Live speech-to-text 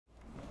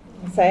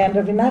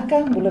Sayandra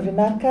Vinaka, Mula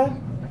Vinaka,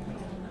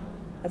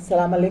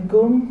 Assalamu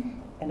alaikum,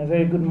 and a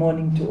very good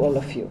morning to all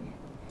of you.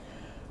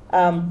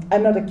 I'm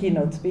not a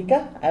keynote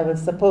speaker. I was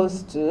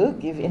supposed to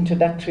give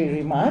introductory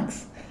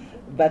remarks,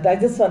 but I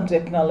just want to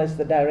acknowledge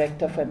the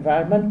Director of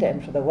Environment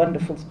and for the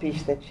wonderful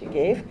speech that she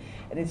gave.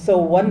 And it's so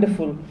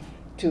wonderful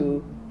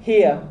to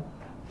hear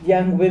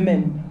young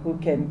women who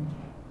can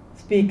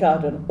speak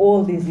out on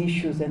all these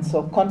issues and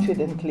so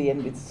confidently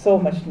and with so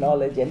much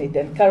knowledge, and it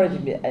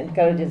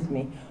encourages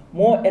me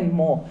more and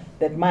more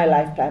that my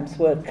lifetime's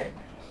work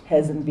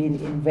hasn't been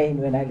in vain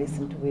when I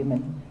listen to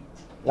women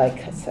like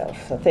herself.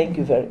 So thank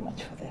you very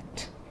much for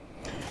that.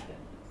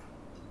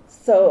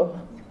 So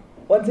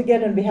once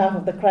again, on behalf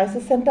of the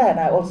Crisis Center,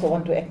 and I also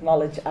want to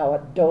acknowledge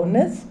our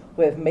donors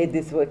who have made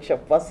this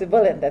workshop possible,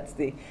 and that's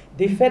the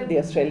DFED, the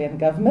Australian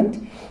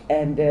government,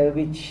 and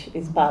which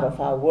is part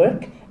of our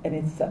work. And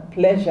it's a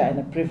pleasure and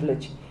a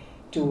privilege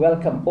to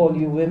welcome all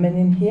you women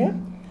in here.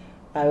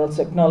 I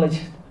also acknowledge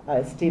our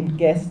esteemed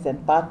guests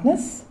and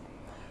partners.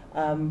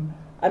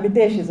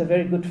 Amitesh is a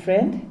very good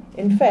friend.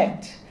 In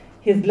fact,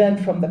 he's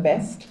learned from the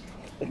best,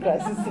 the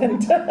Crisis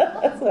Center.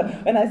 So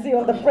when I see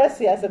all the press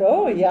here, I said,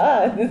 oh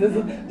yeah, this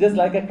is just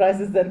like a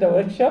Crisis Center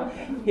workshop.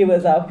 He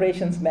was our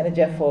operations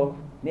manager for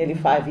nearly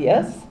 5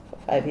 years,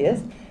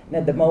 and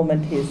at the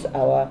moment he's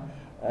our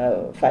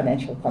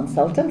financial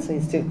consultant, so he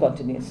still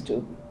continues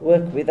to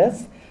work with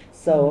us.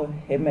 So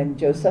him and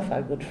Joseph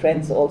are good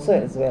friends also,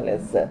 as well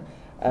as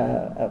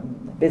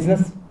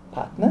business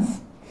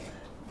partners.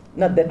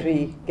 Not that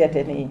we get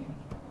any...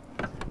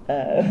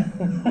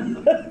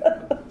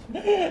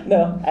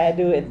 No, I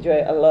do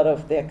enjoy a lot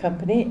of their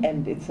company,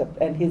 and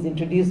and he's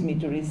introduced me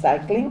to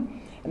recycling.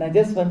 And I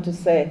just want to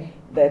say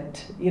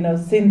that, you know,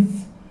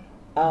 since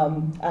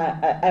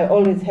I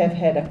always have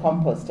had a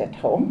compost at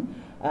home.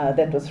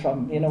 That was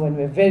from, you know, when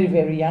we were very,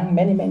 very young,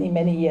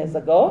 many years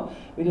ago.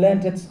 We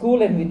learned at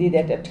school and we did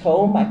it at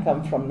home. I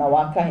come from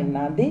Nawaka in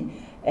Nandi,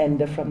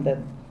 and from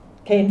the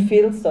cane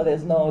fields, so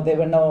there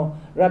were no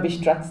rubbish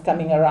trucks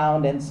coming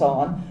around and so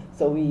on.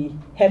 So we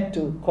had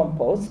to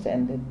compost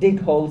and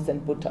dig holes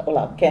and put all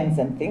our cans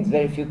and things,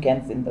 very few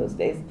cans in those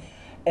days.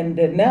 And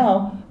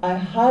now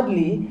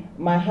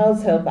my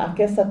house help,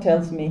 Akesa,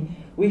 tells me,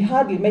 we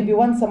hardly, maybe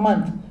once a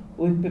month,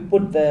 we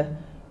put the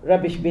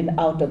rubbish bin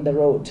out on the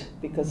road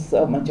because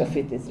so much of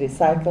it is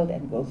recycled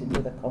and goes into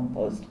the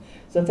compost.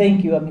 So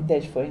thank you,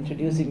 Amitesh, for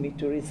introducing me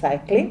to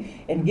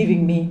recycling and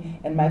giving me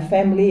and my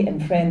family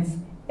and friends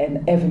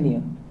an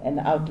avenue, an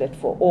outlet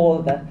for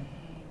all the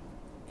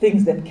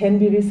things that can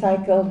be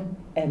recycled,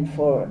 and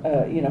for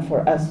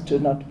for us to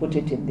not put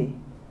it in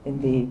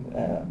the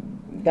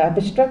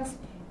garbage trucks,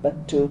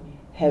 but to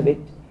have it,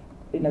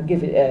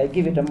 give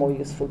it a more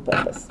useful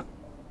purpose.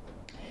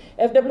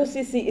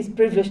 FWCC is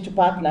privileged to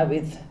partner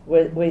with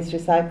Waste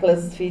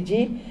Recyclers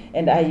Fiji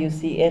and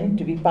IUCN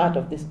to be part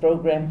of this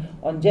program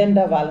on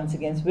gender violence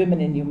against women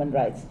and human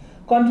rights,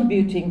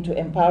 contributing to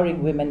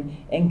empowering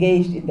women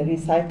engaged in the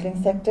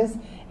recycling sectors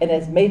and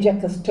as major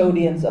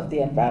custodians of the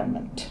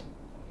environment.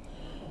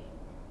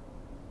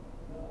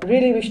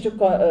 Really wish to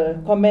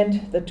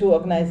commend the two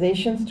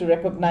organizations to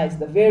recognize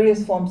the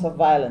various forms of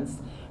violence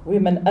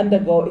women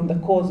undergo in the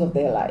course of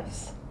their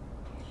lives,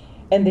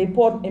 and the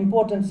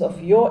importance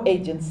of your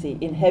agency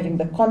in having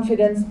the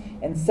confidence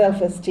and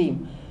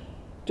self-esteem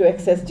to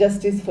access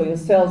justice for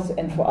yourselves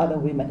and for other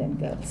women and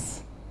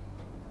girls.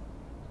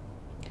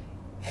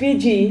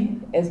 Fiji,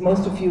 as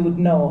most of you would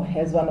know,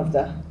 has one of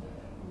the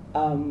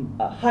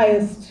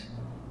highest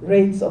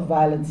rates of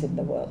violence in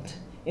the world.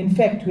 In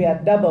fact, we are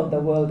double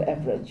the world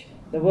average.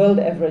 The world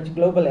average,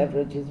 global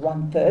average, is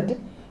 1/3.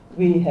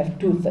 We have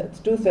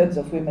 2/3. 2/3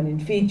 of women in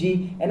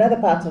Fiji and other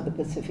parts of the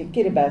Pacific,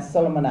 Kiribati,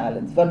 Solomon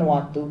Islands,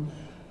 Vanuatu,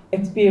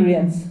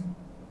 experience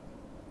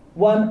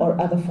one or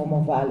other form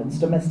of violence: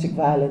 domestic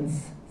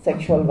violence,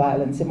 sexual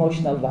violence,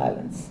 emotional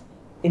violence,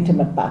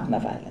 intimate partner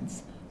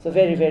violence. So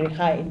very, very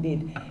high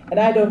indeed. And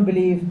I don't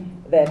believe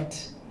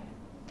that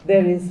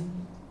there is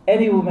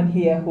any woman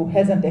here who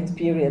hasn't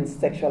experienced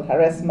sexual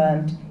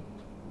harassment,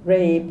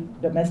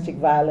 rape, domestic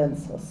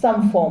violence, or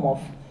some form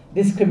of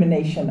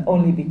discrimination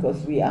only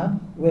because we are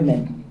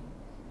women.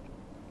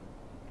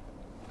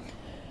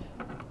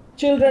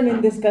 Children in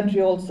this country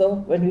also,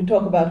 when we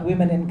talk about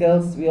women and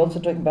girls, we also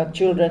talk about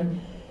children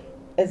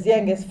as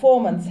young as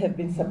 4 months have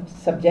been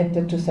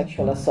subjected to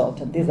sexual assault,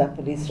 and these are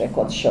police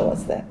records show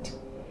us that.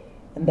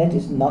 And that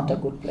is not a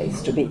good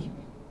place to be.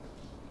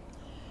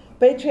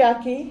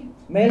 Patriarchy,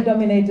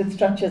 male-dominated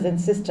structures and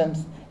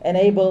systems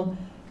enables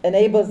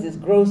this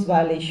gross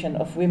violation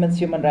of women's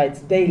human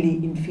rights daily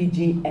in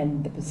Fiji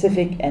and the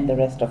Pacific and the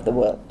rest of the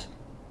world.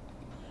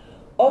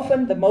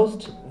 Often the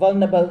most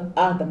vulnerable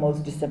are the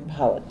most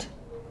disempowered.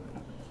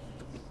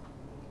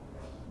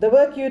 The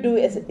work you do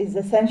is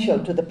essential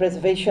to the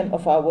preservation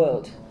of our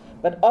world,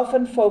 but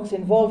often folks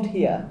involved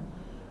here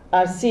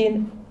are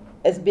seen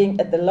as being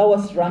at the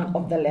lowest rung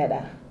of the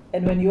ladder.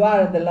 And when you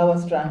are at the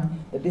lowest rung,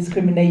 the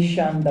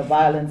discrimination, the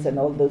violence, and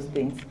all those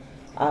things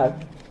are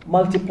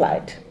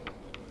multiplied.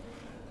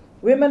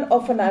 Women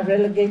often are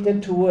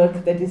relegated to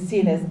work that is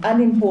seen as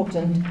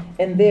unimportant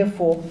and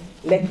therefore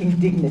lacking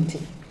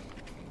dignity.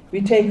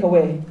 We take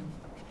away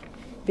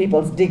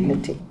people's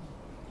dignity.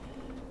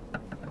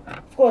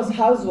 Of course,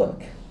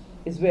 housework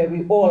is where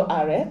we all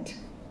are at.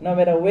 No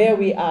matter where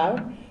we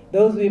are,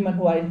 those women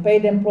who are in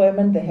paid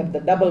employment, they have the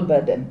double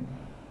burden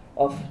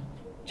of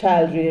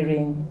child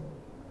rearing,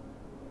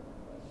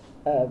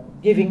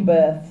 giving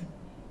birth,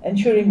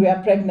 ensuring we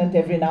are pregnant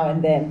every now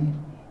and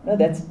then. No,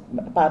 that's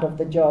part of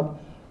the job.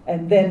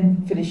 And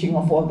then finishing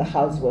off all the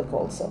housework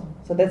also.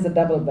 So that's a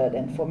double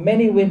burden. For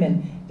many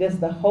women,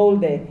 just the whole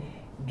day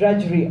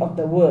drudgery of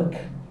the work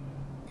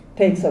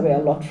takes away a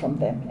lot from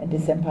them and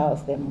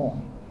disempowers them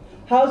more.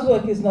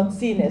 Housework is not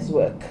seen as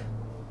work.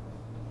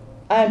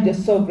 I am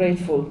just so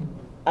grateful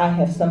I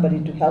have somebody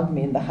to help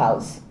me in the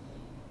house,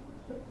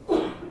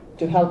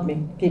 to help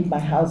me keep my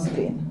house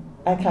clean.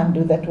 I can't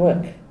do that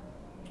work.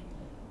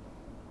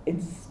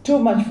 It's too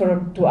much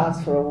to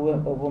ask for a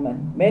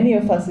woman. Many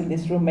of us in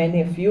this room,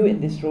 many of you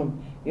in this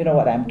room, you know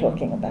what I'm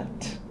talking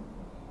about.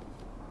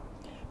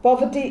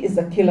 Poverty is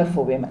a killer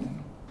for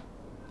women.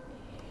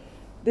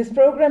 This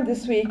program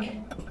this week,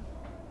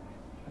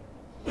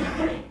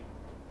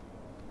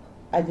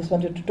 I just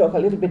wanted to talk a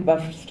little bit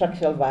about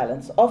structural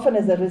violence. Often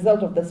as a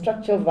result of the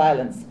structural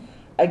violence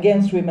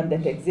against women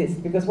that exists,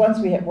 because once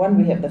we have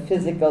the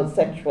physical,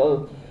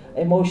 sexual,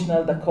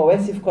 emotional, the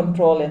coercive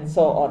control and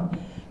so on,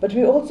 but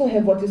we also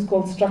have what is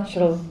called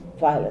structural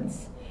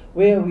violence,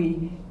 where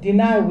we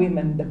deny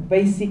women the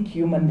basic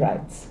human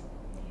rights,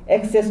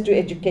 access to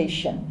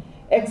education,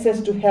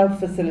 access to health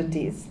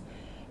facilities,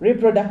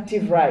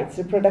 reproductive rights,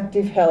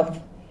 reproductive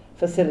health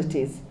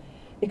facilities,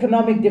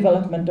 economic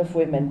development of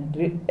women,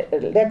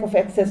 lack of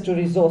access to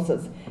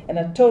resources, and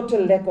a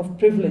total lack of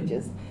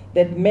privileges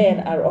that men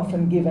are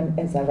often given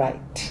as a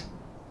right.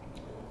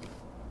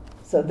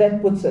 So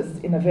that puts us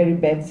in a very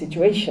bad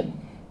situation.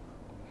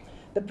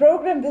 The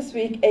program this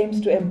week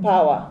aims to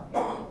empower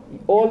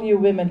all you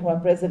women who are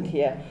present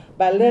here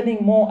by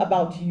learning more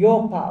about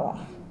your power,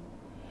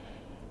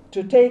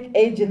 to take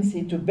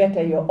agency to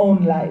better your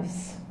own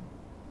lives,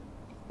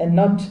 and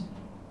not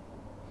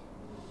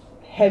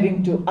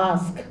having to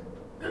ask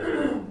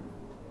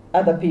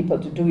other people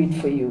to do it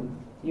for you.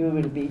 You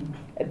will be,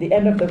 at the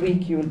end of the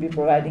week, you will be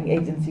providing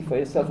agency for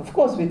yourself, of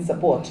course with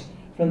support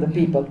from the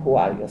people who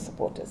are your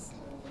supporters.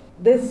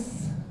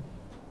 This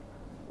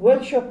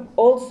workshop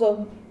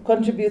also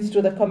contributes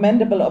to the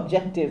commendable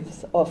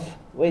objectives of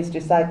Waste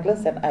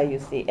Recyclers and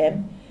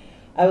IUCN.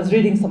 I was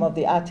reading some of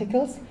the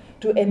articles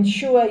to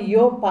ensure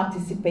your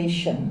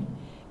participation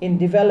in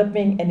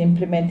developing and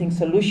implementing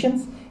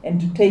solutions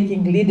and to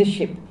taking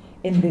leadership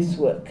in this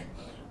work.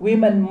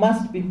 Women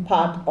must be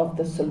part of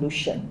the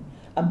solution,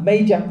 a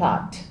major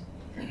part,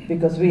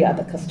 because we are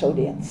the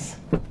custodians.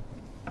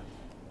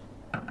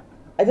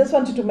 I just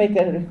wanted to make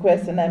a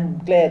request, and I'm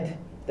glad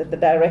that the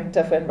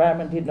Director for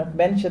Environment did not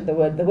mention the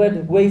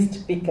word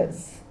waste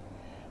pickers.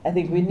 I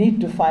think we need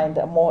to find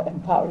a more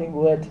empowering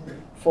word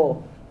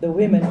for the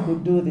women who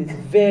do this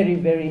very,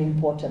 very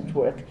important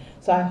work.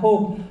 So I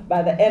hope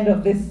by the end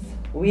of this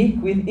week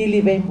with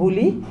Ilive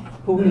Buli,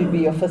 who will be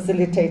your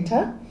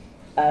facilitator,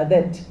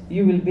 that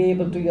you will be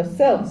able to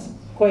yourselves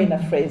coin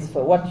a phrase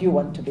for what you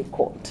want to be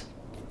called.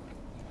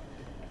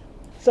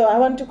 So I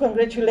want to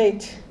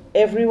congratulate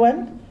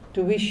everyone,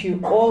 to wish you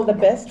all the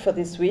best for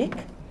this week,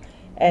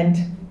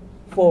 and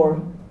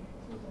for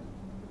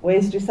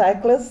Waste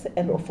Recyclers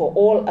and for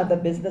all other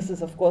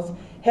businesses, of course.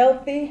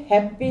 Healthy,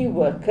 happy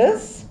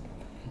workers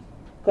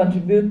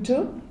contribute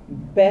to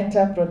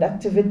better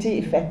productivity,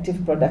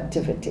 effective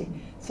productivity.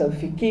 So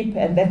if you keep,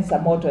 and that's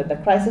our motto at the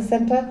Crisis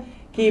Center,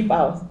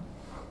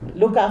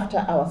 look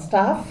after our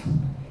staff,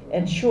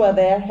 ensure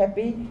they're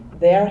happy,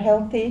 they're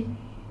healthy,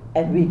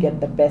 and we get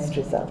the best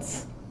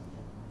results.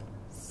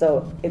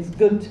 So it's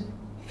good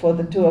for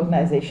the two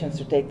organizations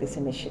to take this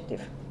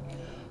initiative.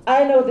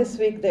 I know this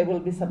week there will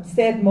be some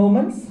sad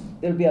moments.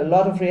 There will be a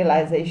lot of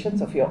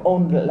realizations of your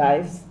own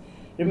lives.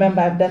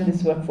 Remember, I've done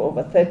this work for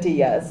over 30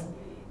 years,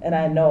 and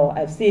I know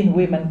I've seen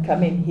women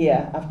come in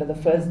here after the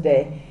first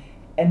day,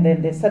 and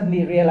then they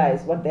suddenly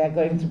realize what they are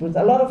going through.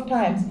 A lot of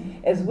times,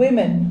 as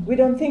women, we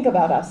don't think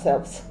about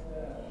ourselves.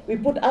 We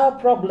put our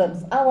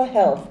problems, our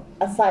health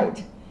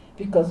aside,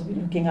 because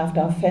we're looking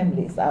after our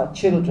families, our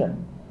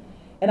children,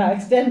 and our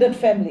extended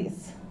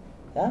families,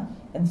 yeah?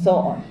 And so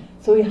on.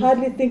 So we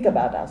hardly think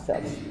about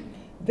ourselves.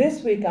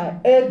 This week, I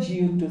urge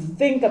you to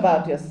think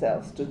about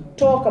yourselves, to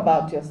talk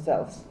about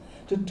yourselves,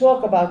 to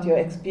talk about your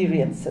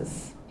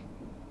experiences,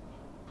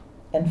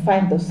 and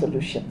find those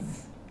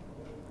solutions.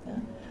 Yeah?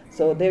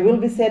 So there will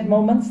be sad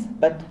moments,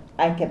 but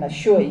I can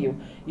assure you,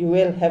 you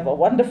will have a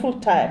wonderful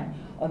time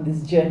on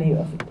this journey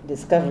of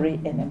discovery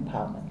and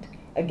empowerment.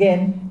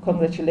 Again,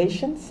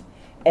 congratulations,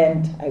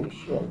 and I wish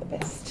you all the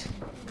best.